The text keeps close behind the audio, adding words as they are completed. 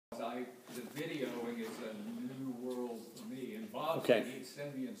Okay. He'd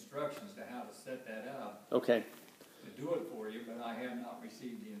send me instructions to how to set that up. Okay. To do it for you, but I have not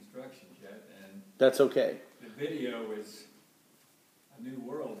received the instructions yet. And that's okay. the video is a new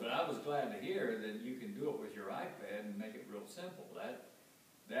world, but I was glad to hear that you can do it with your iPad and make it real simple.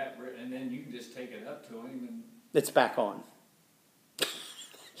 And then you can just take it up to him and it's back on.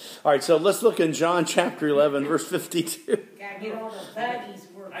 All right, so let's look in John chapter 11, verse 52. Gotta get all the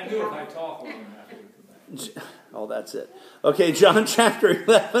baggies worked I knew if I out. talk with him, I would come back. Oh, that's it. Okay, John chapter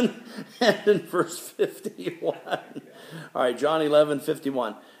 11 and verse 51. All right, John 11,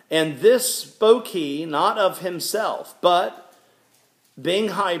 51. And this spoke he not of himself, but being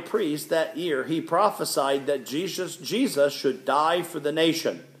high priest that year, he prophesied that Jesus should die for the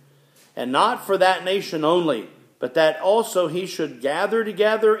nation, and not for that nation only, but that also he should gather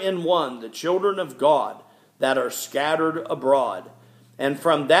together in one the children of God that are scattered abroad. And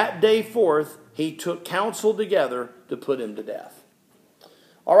from that day forth, he took counsel together to put him to death.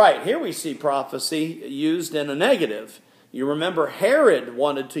 All right, here we see prophecy used in a negative. You remember Herod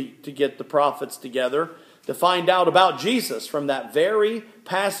wanted to get the prophets together to find out about Jesus from that very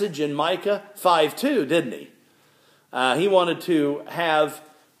passage in Micah 5:2, didn't he? He wanted to have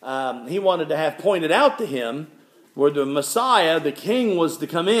pointed out to him where the Messiah, the king, was to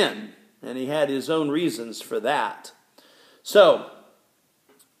come in. And he had his own reasons for that. So,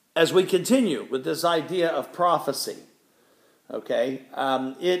 as we continue with this idea of prophecy, okay,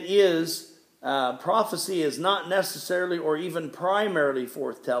 prophecy is not necessarily or even primarily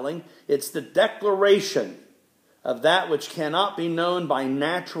forthtelling. It's the declaration of that which cannot be known by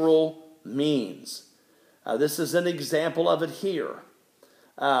natural means. This is an example of it here.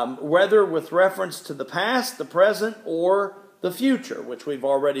 Whether with reference to the past, the present, or the future, which we've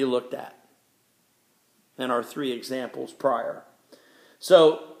already looked at in our 3 examples prior.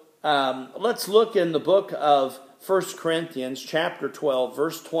 So, let's look in the book of 1 Corinthians chapter 12,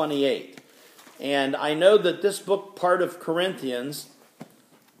 verse 28. And I know that this part of Corinthians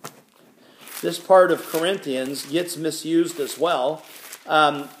gets misused as well.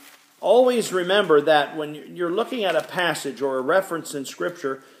 Always remember that when you're looking at a passage or a reference in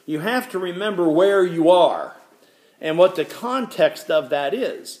Scripture, you have to remember where you are and what the context of that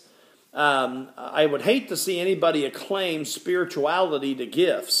is. I would hate to see anybody acclaim spirituality to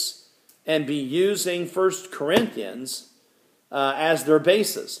gifts and be using 1 Corinthians as their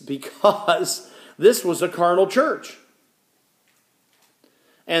basis, because this was a carnal church.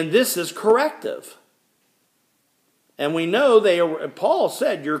 And this is corrective. And we know Paul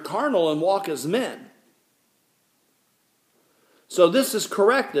said, you're carnal and walk as men. So this is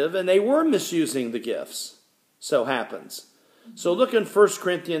corrective, and they were misusing the gifts. So happens. So look in 1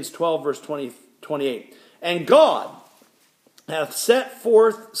 Corinthians 12, verse 28. And God hath set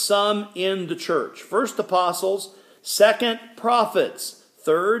forth some in the church. First apostles, second prophets,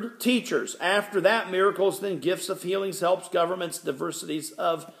 third teachers. After that, miracles, then gifts of healings, helps, governments, diversities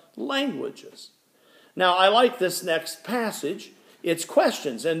of languages. Now, I like this next passage. It's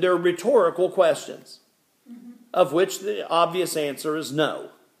questions, and they're rhetorical questions, of which the obvious answer is no.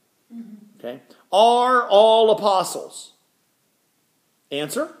 Okay? Are all apostles?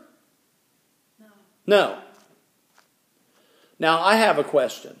 Answer? No. Now, I have a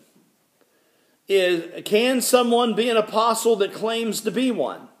question. Can someone be an apostle that claims to be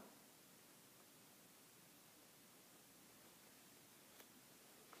one?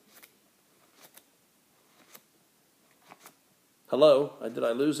 Hello? Did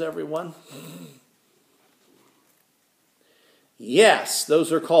I lose everyone? Yes,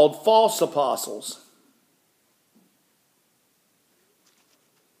 those are called false apostles.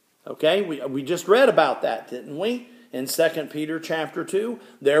 Okay, we just read about that, didn't we? In 2 Peter chapter 2,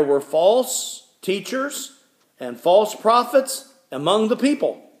 there were false teachers and false prophets among the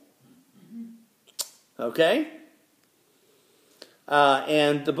people. Okay?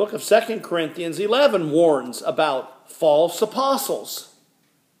 And the book of 2 Corinthians 11 warns about false apostles.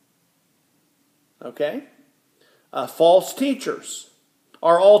 Okay? False teachers.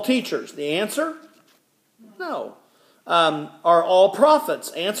 Are all teachers? The answer? No. Are all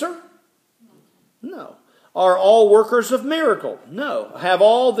prophets? Answer? No. Are all workers of miracle? No. Have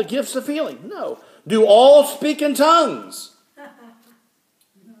all the gifts of healing? No. Do all speak in tongues?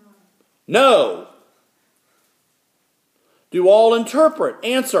 No. Do all interpret?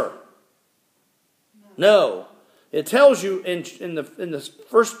 Answer. No. It tells you in the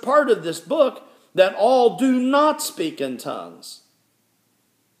first part of this book that all do not speak in tongues.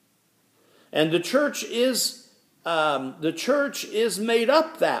 And the church is made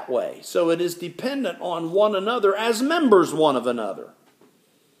up that way. So it is dependent on one another as members one of another.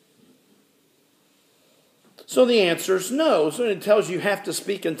 So the answer is no. So it tells you have to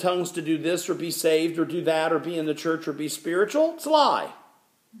speak in tongues to do this or be saved or do that or be in the church or be spiritual. It's a lie.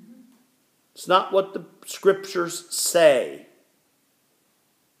 It's not what the scriptures say.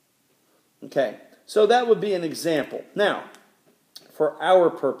 Okay, so that would be an example. Now, for our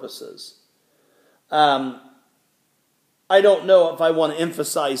purposes, I don't know if I want to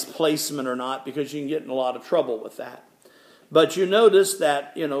emphasize placement or not, because you can get in a lot of trouble with that. But you notice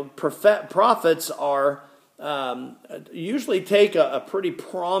that, prophets are usually take a pretty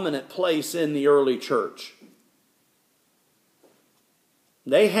prominent place in the early church.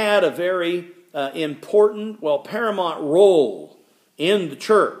 They had a very important, paramount role in the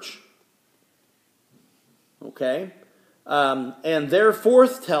church. Okay? And their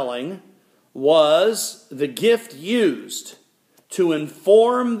forthtelling was the gift used to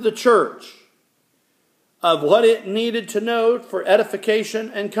inform the church of what it needed to know for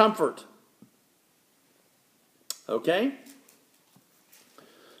edification and comfort. Okay?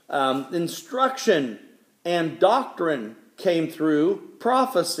 Instruction and doctrine came through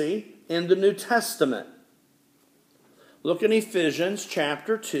prophecy in the New Testament. Look in Ephesians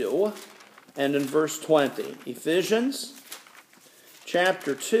chapter 2 and in verse 20. Ephesians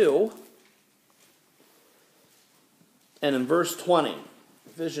chapter 2 and in verse 20.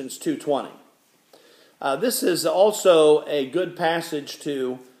 Ephesians 2:20. This is also a good passage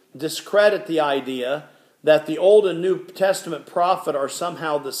to discredit the idea that the Old and New Testament prophet are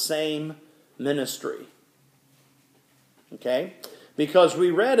somehow the same ministry. Okay? Because we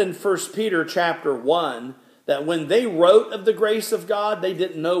read in 1 Peter chapter 1 that when they wrote of the grace of God, they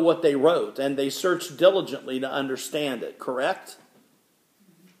didn't know what they wrote, and they searched diligently to understand it. Correct?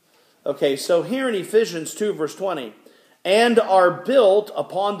 Okay, so here in Ephesians 2 verse 20, and are built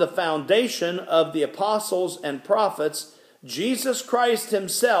upon the foundation of the apostles and prophets, Jesus Christ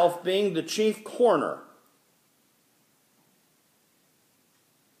himself being the chief corner.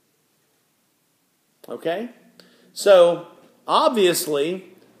 Okay? So, obviously,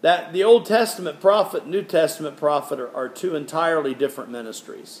 that the Old Testament prophet and New Testament prophet are two entirely different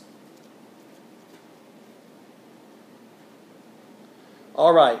ministries.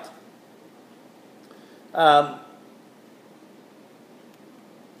 All right.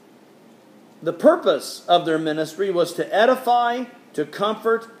 The purpose of their ministry was to edify, to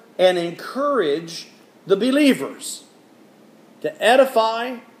comfort, and encourage the believers. To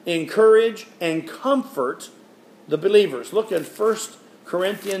edify, encourage, and comfort the believers. Look at 1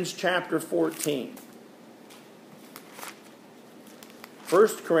 Corinthians chapter 14. 1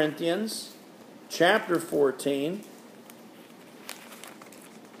 Corinthians chapter 14.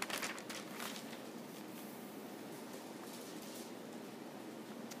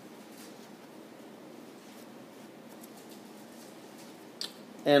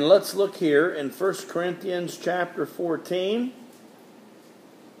 And let's look here in 1 Corinthians chapter 14,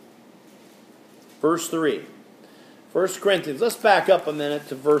 verse 3. 1 Corinthians, let's back up a minute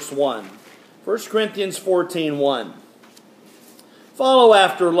to verse 1. 1 Corinthians 14:1. Follow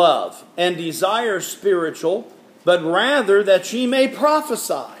after love, and desire spiritual, but rather that ye may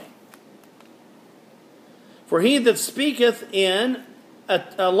prophesy. For he that speaketh in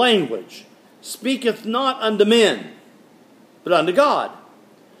a language speaketh not unto men, but unto God.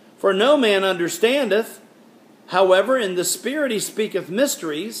 For no man understandeth, however, in the Spirit he speaketh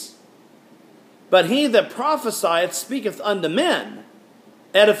mysteries, but he that prophesieth speaketh unto men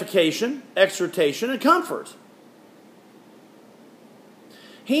edification, exhortation, and comfort.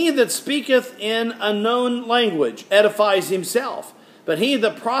 He that speaketh in a known language edifies himself, but he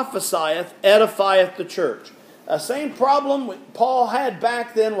that prophesieth edifieth the church. Same problem Paul had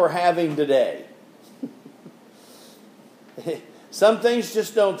back then we're having today. Some things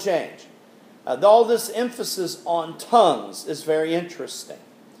just don't change. All this emphasis on tongues is very interesting.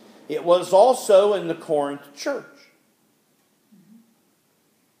 It was also in the Corinth church.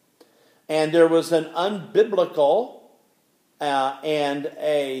 And there was an unbiblical and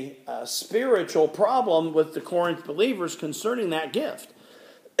a spiritual problem with the Corinth believers concerning that gift.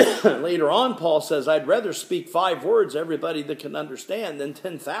 Later on, Paul says, I'd rather speak 5 words everybody that can understand than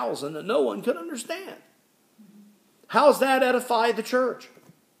 10,000 that no one could understand. How's that edify the church?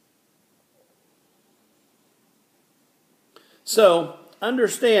 So,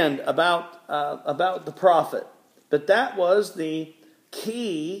 understand about the prophet. But that was the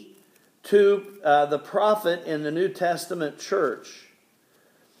key to the prophet in the New Testament church.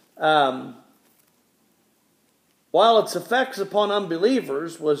 While its effects upon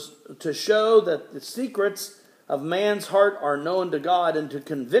unbelievers was to show that the secrets of man's heart are known to God and to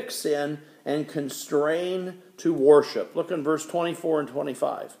convict sin and constrain to worship. Look in verse 24 and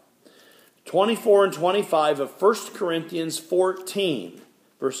 25. 24 and 25 of 1 Corinthians 14,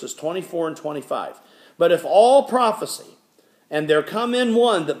 verses 24 and 25. But if all prophecy, and there come in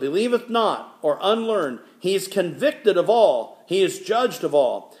one that believeth not, or unlearned, he is convicted of all, he is judged of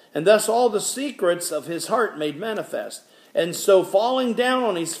all, and thus all the secrets of his heart made manifest. And so falling down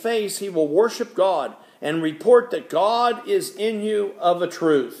on his face, he will worship God, and report that God is in you of a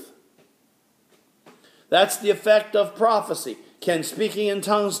truth. That's the effect of prophecy. Can speaking in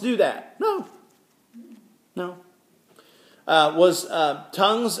tongues do that? No. No. Was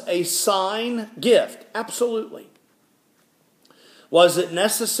tongues a sign gift? Absolutely. Was it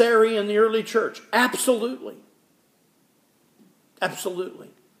necessary in the early church? Absolutely. Absolutely.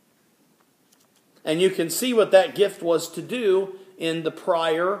 And you can see what that gift was to do in the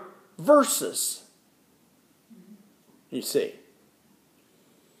prior verses. You see.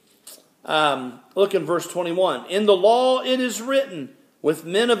 Look in verse 21. In the law it is written, with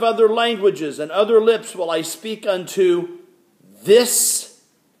men of other languages and other lips will I speak unto this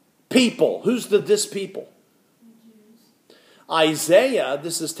people. Who's the this people? Isaiah,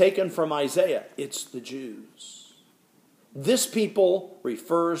 this is taken from Isaiah. It's the Jews. This people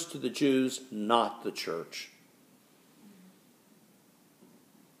refers to the Jews, not the church.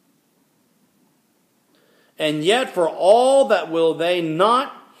 And yet for all that will they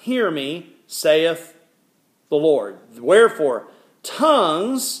not hear me, saith the Lord. Wherefore,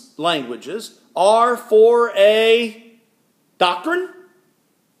 tongues, languages, are for a doctrine?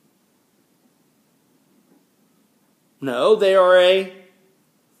 No, they are a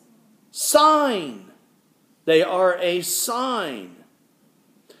sign. They are a sign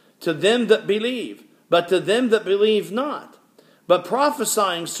to them that believe, but to them that believe not. But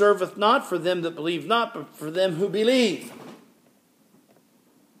prophesying serveth not for them that believe not, but for them who believe.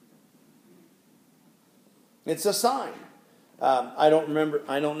 It's a sign. I don't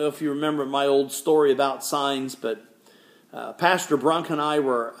know if you remember my old story about signs, but Pastor Brunk and I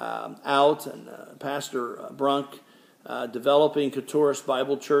were out, and Pastor Brunk developing Katuris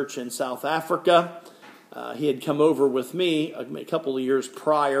Bible Church in South Africa. He had come over with me a couple of years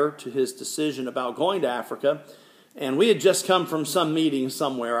prior to his decision about going to Africa, and we had just come from some meeting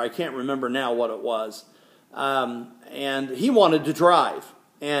somewhere. I can't remember now what it was. And he wanted to drive.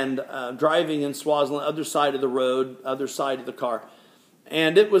 And driving in Swaziland, other side of the road, other side of the car.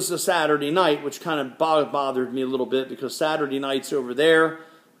 And it was a Saturday night, which kind of bothered me a little bit, because Saturday nights over there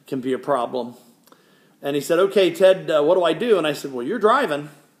can be a problem. And he said, okay, Ted, what do I do? And I said, well, you're driving.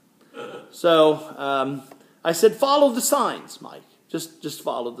 So I said, follow the signs, Mike. Just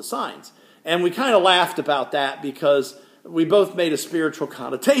follow the signs. And we kind of laughed about that, because we both made a spiritual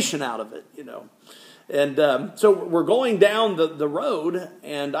connotation out of it, you know. And so we're going down the road,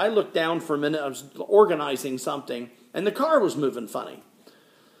 and I looked down for a minute. I was organizing something, and the car was moving funny.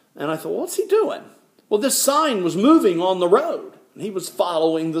 And I thought, what's he doing? Well, this sign was moving on the road, and he was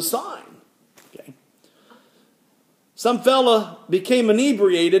following the sign. Okay. Some fella became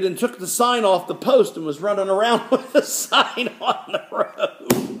inebriated and took the sign off the post and was running around with the sign on the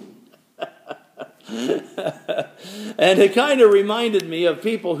road. And it kind of reminded me of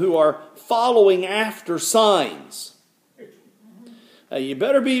people who are following after signs. You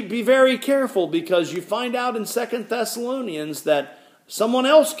better be very careful, because you find out in 2 Thessalonians that someone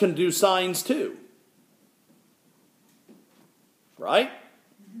else can do signs too. Right?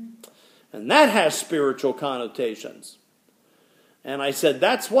 And that has spiritual connotations. And I said,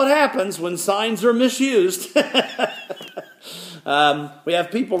 that's what happens when signs are misused. We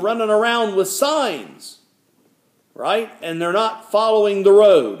have people running around with signs, right? And they're not following the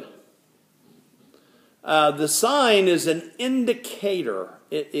road. The sign is an indicator.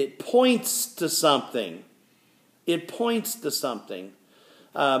 It points to something. It points to something.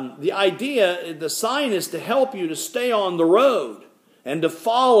 The idea, the sign is to help you to stay on the road and to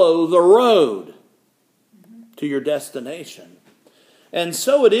follow the road to your destination. And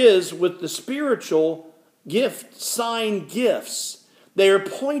so it is with the spiritual gift, sign gifts. They are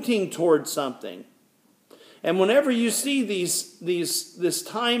pointing towards something. And whenever you see this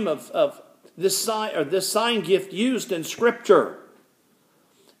time of this sign gift used in Scripture,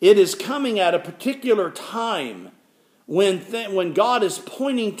 it is coming at a particular time when God is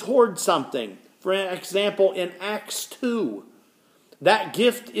pointing towards something. For example, in Acts 2, that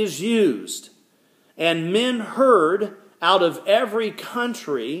gift is used, and men heard out of every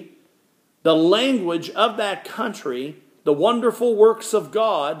country the language of that country, the wonderful works of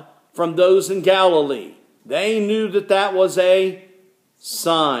God from those in Galilee. They knew that that was a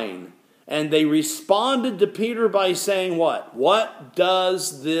sign. And they responded to Peter by saying what? What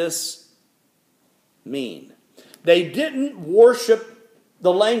does this mean? They didn't worship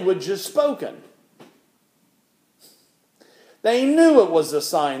the language is spoken. They knew it was a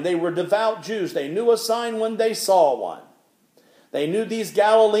sign. They were devout Jews. They knew a sign when they saw one. They knew these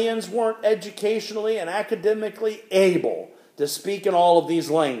Galileans weren't educationally and academically able to speak in all of these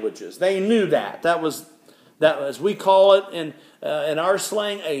languages. They knew that. That was, as we call it in our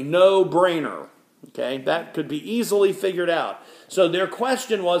slang, a no-brainer. Okay, that could be easily figured out. So their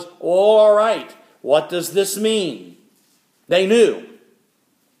question was, all right, what does this mean? They knew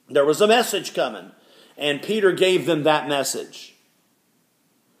there was a message coming, and Peter gave them that message.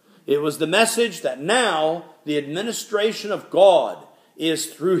 It was the message that now the administration of God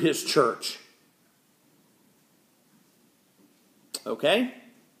is through His church. Okay?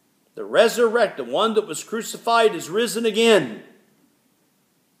 The resurrected, the one that was crucified, is risen again.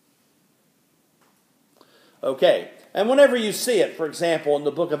 Okay, and whenever you see it, for example, in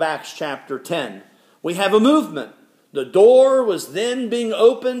the book of Acts chapter 10, we have a movement. The door was then being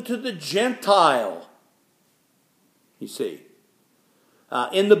opened to the Gentile. You see.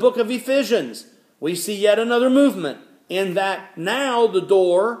 In the book of Ephesians, we see yet another movement in that now the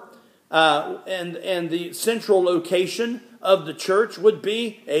door and the central location of the church would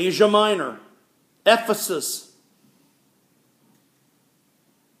be Asia Minor, Ephesus.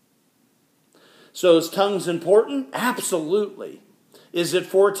 So is tongues important? Absolutely. Is it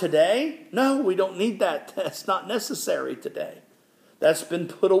for today? No, we don't need that. That's not necessary today. That's been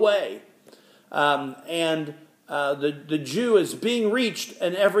put away. The Jew is being reached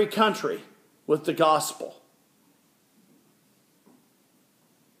in every country with the gospel.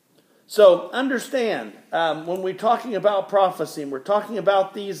 So understand, when we're talking about prophecy, and we're talking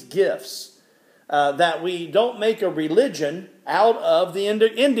about these gifts, that we don't make a religion out of the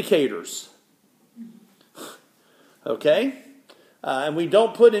indicators. Okay? And we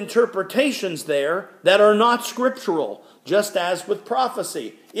don't put interpretations there that are not scriptural, just as with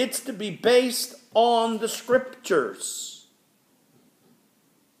prophecy. It's to be based on the scriptures.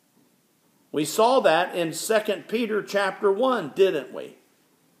 We saw that in 2 Peter chapter 1, didn't we?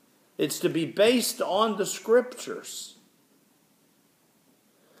 It's to be based on the scriptures.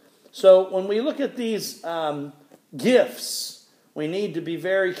 So when we look at these gifts, we need to be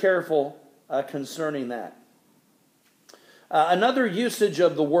very careful concerning that. Another usage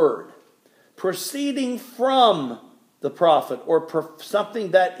of the word, proceeding from the prophet, or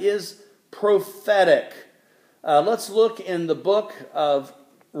something that is prophetic. Let's look in the book of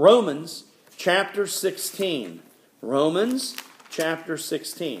Romans chapter 16. Romans chapter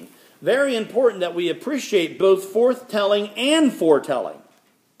 16. Very important that we appreciate both forthtelling and foretelling,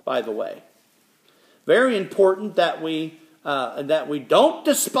 by the way. Very important that we don't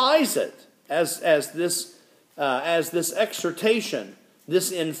despise it as this exhortation,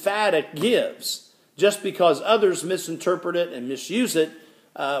 this emphatic gives. Just because others misinterpret it and misuse it,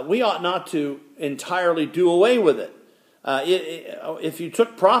 we ought not to entirely do away with it. If you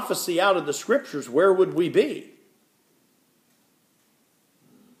took prophecy out of the scriptures, where would we be?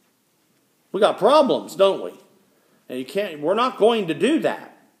 We got problems, don't we? And we're not going to do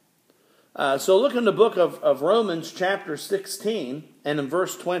that. So look in the book of Romans chapter 16 and in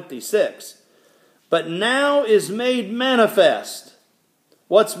verse 26. But now is made manifest.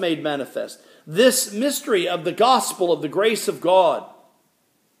 What's made manifest? This mystery of the gospel of the grace of God.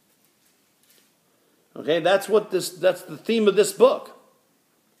 Okay, that's the theme of this book.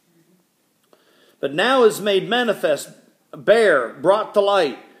 But now is made manifest, brought to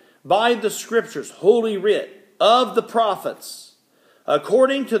light by the scriptures, holy writ, of the prophets,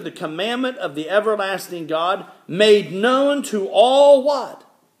 according to the commandment of the everlasting God, made known to all what?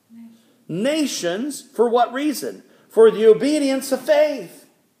 Nations. For what reason? For the obedience of faith.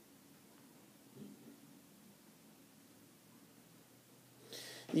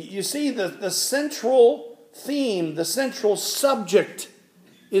 You see, the central theme, the central subject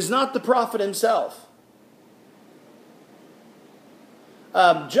is not the prophet himself.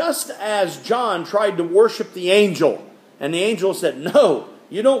 Just as John tried to worship the angel, and the angel said, "No,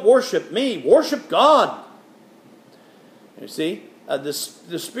 you don't worship me, worship God." You see? The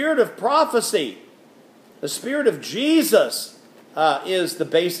spirit of prophecy, the spirit of Jesus is the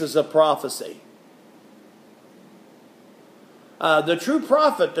basis of prophecy. The true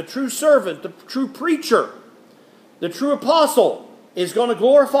prophet, the true servant, the true preacher, the true apostle is going to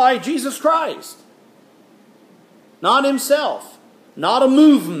glorify Jesus Christ. Not himself, not a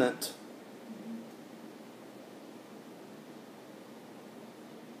movement.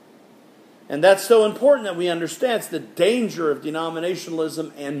 And that's so important that we understand. It's the danger of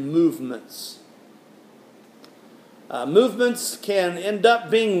denominationalism and movements. Movements can end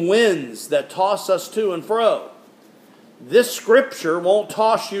up being winds that toss us to and fro. This scripture won't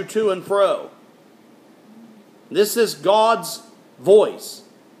toss you to and fro. This is God's voice.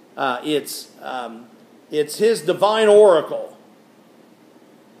 It's His divine oracle.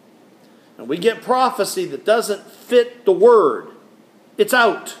 And we get prophecy that doesn't fit the Word. It's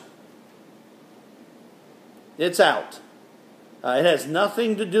out. It's out. It has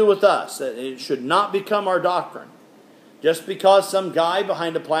nothing to do with us. It should not become our doctrine. Just because some guy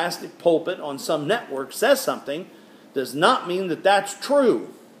behind a plastic pulpit on some network says something does not mean that that's true.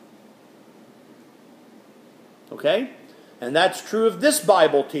 Okay? And that's true of this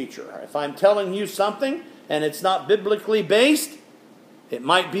Bible teacher. If I'm telling you something and it's not biblically based, it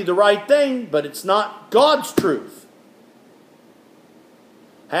might be the right thing, but it's not God's truth.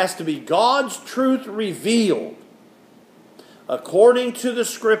 It has to be God's truth revealed according to the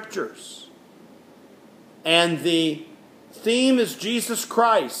Scriptures. And the theme is Jesus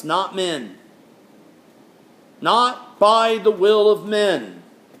Christ, not men. Not by the will of men.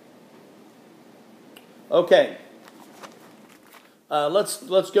 Okay.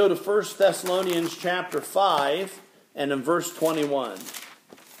 Let's go to 1 Thessalonians chapter 5 and in verse 21.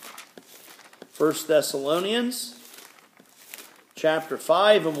 1 Thessalonians chapter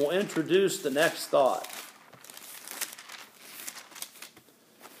 5, and we'll introduce the next thought.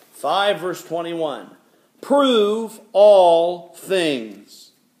 5 verse 21. Prove all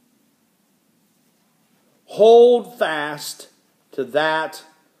things. Hold fast to that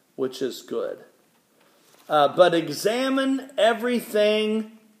which is good. But examine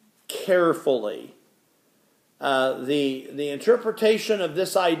everything carefully. The interpretation of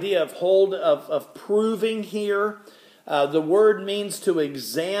this idea of proving here, the word means to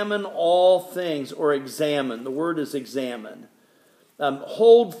examine all things, or examine. The word is examine.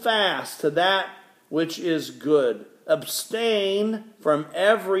 Hold fast to that which is good. Abstain from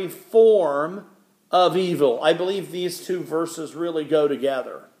every form of evil. I believe these two verses really go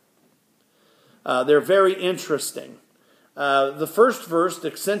together. They're very interesting. The first verse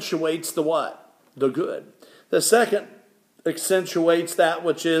accentuates the what? The good. The second accentuates that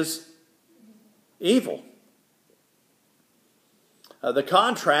which is evil. The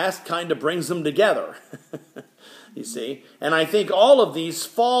contrast kind of brings them together. You see? And I think all of these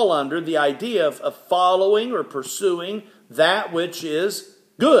fall under the idea of following or pursuing that which is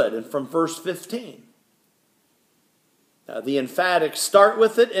good. And from verse 15. The emphatics start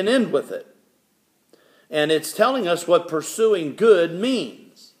with it and end with it. And it's telling us what pursuing good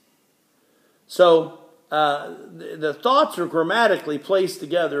means. So, the thoughts are grammatically placed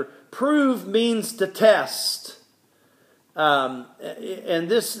together. Prove means to test. And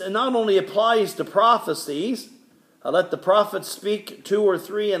this not only applies to prophecies. Let the prophets speak 2 or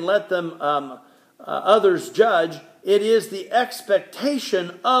 3 and let them others judge. It is the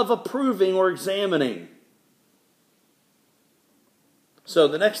expectation of approving or examining. So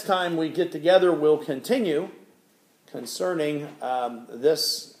the next time we get together, we'll continue concerning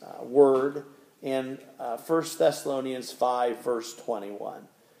this word in 1 Thessalonians 5, verse 21.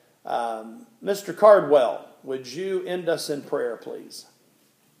 Mr. Cardwell, would you end us in prayer, please?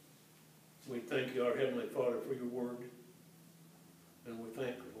 We thank you, our Heavenly Father, for your word. And we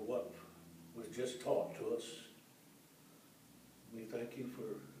thank you for what was just taught to us. We thank you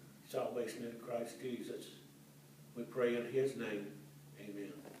for salvation in Christ Jesus. We pray in His name.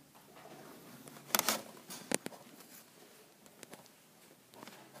 Amen.